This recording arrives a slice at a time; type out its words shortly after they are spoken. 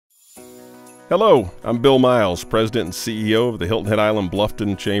Hello, I'm Bill Miles, President and CEO of the Hilton Head Island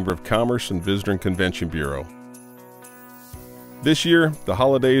Bluffton Chamber of Commerce and Visitor and Convention Bureau. This year, the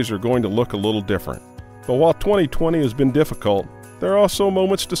holidays are going to look a little different. But while 2020 has been difficult, there are also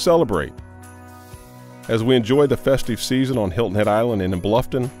moments to celebrate. As we enjoy the festive season on Hilton Head Island and in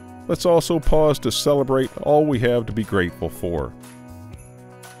Bluffton, let's also pause to celebrate all we have to be grateful for.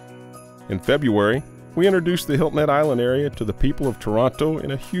 In February, we introduced the Hilton Head Island area to the people of Toronto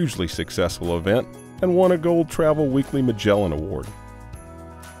in a hugely successful event and won a Gold Travel Weekly Magellan Award.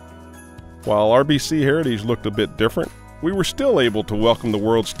 While RBC Heritage looked a bit different, we were still able to welcome the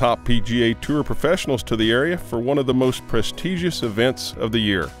world's top PGA Tour professionals to the area for one of the most prestigious events of the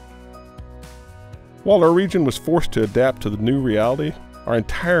year. While our region was forced to adapt to the new reality, our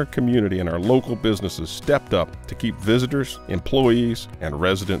entire community and our local businesses stepped up to keep visitors, employees, and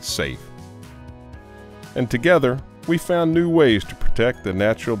residents safe. And together, we found new ways to protect the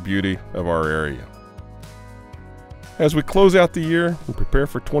natural beauty of our area. As we close out the year and prepare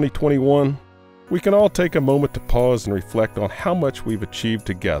for 2021, we can all take a moment to pause and reflect on how much we've achieved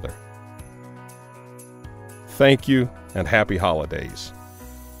together. Thank you and happy holidays.